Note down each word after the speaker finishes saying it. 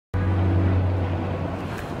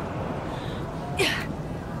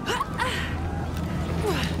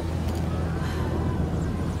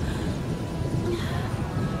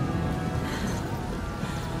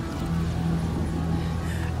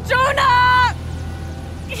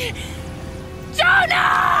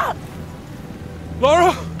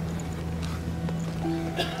Laura!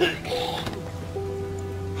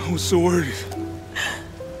 I was so worried.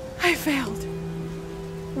 I failed.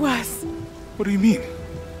 Worse. What do you mean?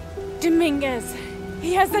 Dominguez.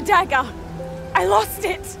 He has the dagger. I lost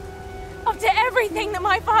it. After everything that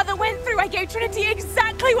my father went through, I gave Trinity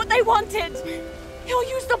exactly what they wanted. He'll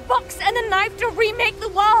use the box and the knife to remake the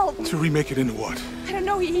world. To remake it into what? I don't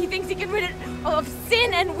know, he thinks he can rid it of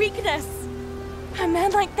sin and weakness. A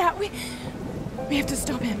man like that, we have to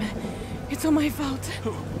stop him. It's all my fault.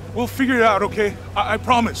 We'll figure it out, okay? I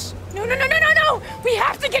promise. No! We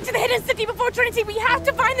have to get to the hidden city before Trinity. We have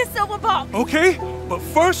to find the silver box. Okay, but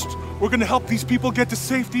first, we're gonna help these people get to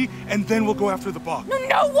safety, and then we'll go after the box.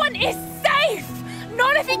 No one is safe!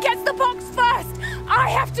 Not if he gets the box first! I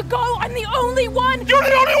have to go! I'm the only one! You're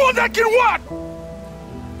the only one that can what?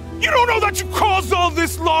 You don't know that you caused all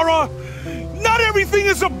this, Laura! Not everything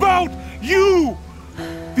is about you!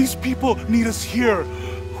 These people need us here.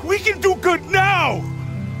 We can do good now!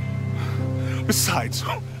 Besides,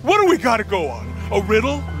 what do we gotta go on? A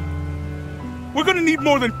riddle? We're gonna need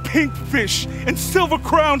more than pink fish and silver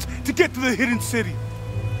crowns to get to the hidden city.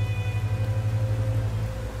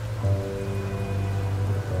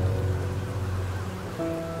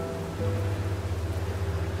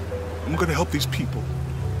 I'm gonna help these people.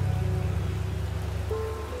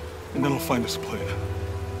 And then I'll find us a plane.